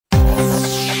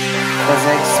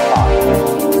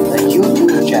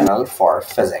channel for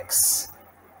physics.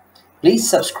 Please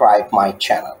subscribe my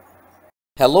channel.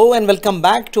 Hello and welcome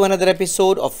back to another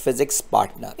episode of Physics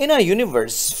Partner. In a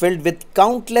universe filled with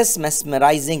countless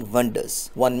mesmerizing wonders,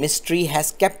 one mystery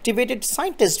has captivated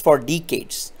scientists for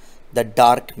decades: the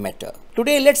dark matter.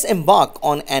 Today, let's embark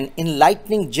on an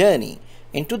enlightening journey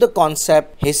into the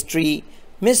concept, history,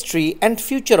 mystery, and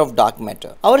future of dark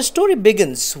matter. Our story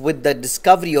begins with the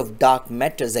discovery of dark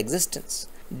matter's existence.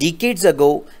 Decades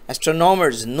ago,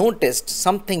 astronomers noticed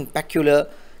something peculiar.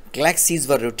 Galaxies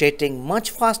were rotating much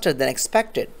faster than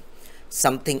expected.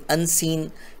 Something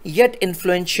unseen yet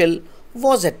influential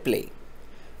was at play.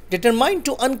 Determined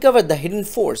to uncover the hidden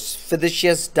force,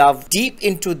 physicists dove deep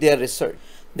into their research.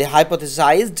 They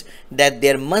hypothesized that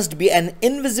there must be an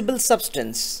invisible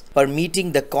substance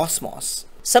permeating the cosmos,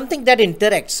 something that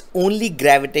interacts only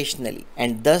gravitationally,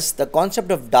 and thus the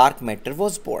concept of dark matter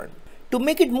was born. To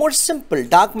make it more simple,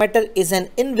 dark matter is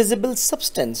an invisible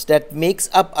substance that makes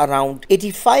up around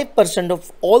 85%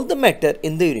 of all the matter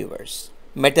in the universe.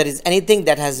 Matter is anything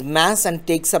that has mass and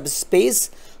takes up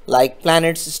space, like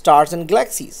planets, stars, and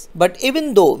galaxies. But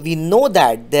even though we know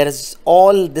that there is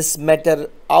all this matter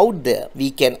out there,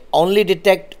 we can only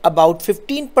detect about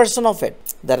 15% of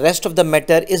it. The rest of the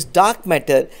matter is dark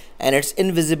matter and it's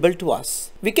invisible to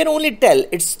us. We can only tell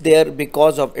it's there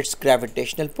because of its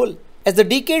gravitational pull. As the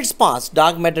decades pass,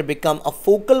 dark matter became a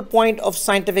focal point of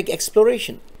scientific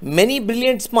exploration. Many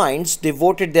brilliant minds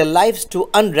devoted their lives to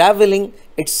unraveling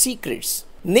its secrets.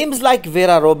 Names like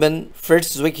Vera Rubin,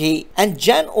 Fritz Zwicky, and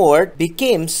Jan Oort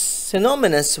became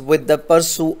synonymous with the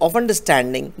pursuit of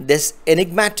understanding this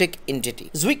enigmatic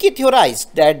entity. Zwicky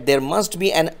theorized that there must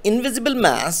be an invisible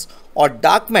mass or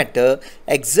dark matter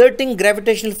exerting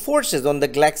gravitational forces on the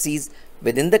galaxies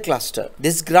within the cluster.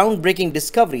 This groundbreaking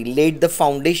discovery laid the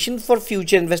foundation for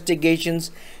future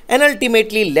investigations and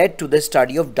ultimately led to the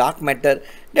study of dark matter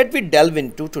that we delve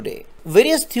into today.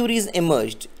 Various theories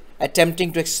emerged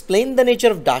attempting to explain the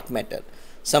nature of dark matter.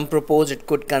 Some proposed it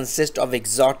could consist of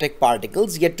exotic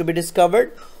particles yet to be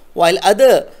discovered, while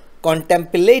others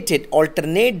contemplated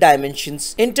alternate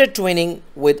dimensions intertwining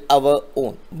with our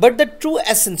own. But the true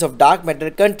essence of dark matter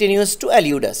continues to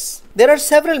elude us. There are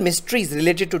several mysteries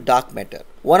related to dark matter.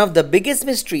 One of the biggest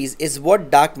mysteries is what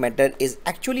dark matter is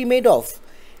actually made of,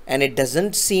 and it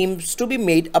doesn't seem to be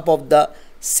made up of the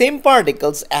same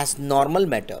particles as normal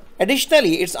matter.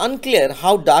 Additionally, it's unclear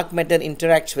how dark matter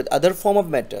interacts with other forms of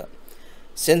matter,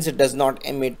 since it does not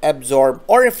emit, absorb,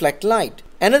 or reflect light.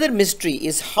 Another mystery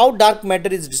is how dark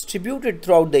matter is distributed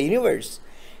throughout the universe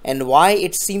and why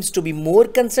it seems to be more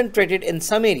concentrated in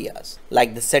some areas,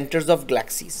 like the centers of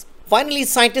galaxies. Finally,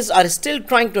 scientists are still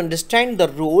trying to understand the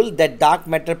role that dark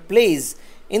matter plays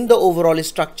in the overall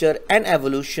structure and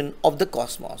evolution of the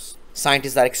cosmos.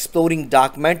 Scientists are exploring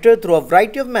dark matter through a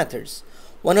variety of methods.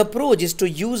 One approach is to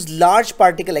use large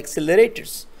particle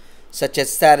accelerators, such as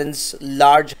CERN's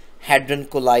Large Hadron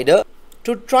Collider,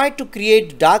 to try to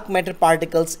create dark matter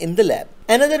particles in the lab.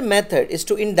 Another method is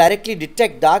to indirectly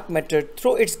detect dark matter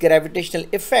through its gravitational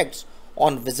effects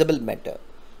on visible matter,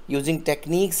 using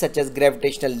techniques such as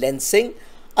gravitational lensing.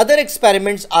 Other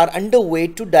experiments are underway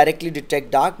to directly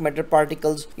detect dark matter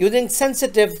particles using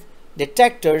sensitive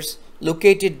detectors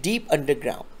located deep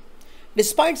underground.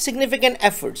 Despite significant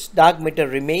efforts, dark matter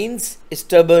remains a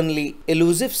stubbornly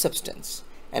elusive substance,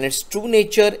 and its true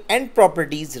nature and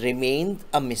properties remain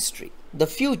a mystery. The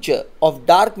future of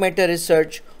dark matter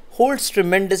research holds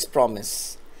tremendous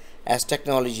promise. As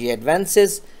technology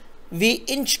advances, we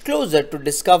inch closer to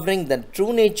discovering the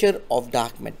true nature of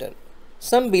dark matter.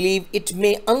 Some believe it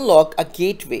may unlock a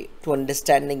gateway to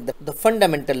understanding the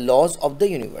fundamental laws of the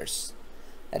universe,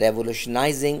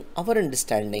 revolutionizing our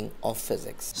understanding of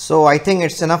physics. So I think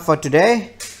it's enough for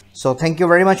today. So thank you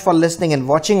very much for listening and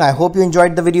watching. I hope you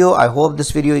enjoyed the video. I hope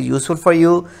this video is useful for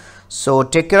you. So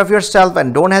take care of yourself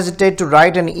and don't hesitate to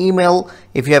write an email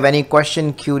if you have any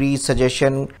question, query,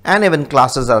 suggestion, and even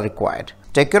classes are required.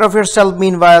 Take care of yourself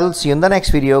meanwhile. See you in the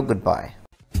next video. Goodbye.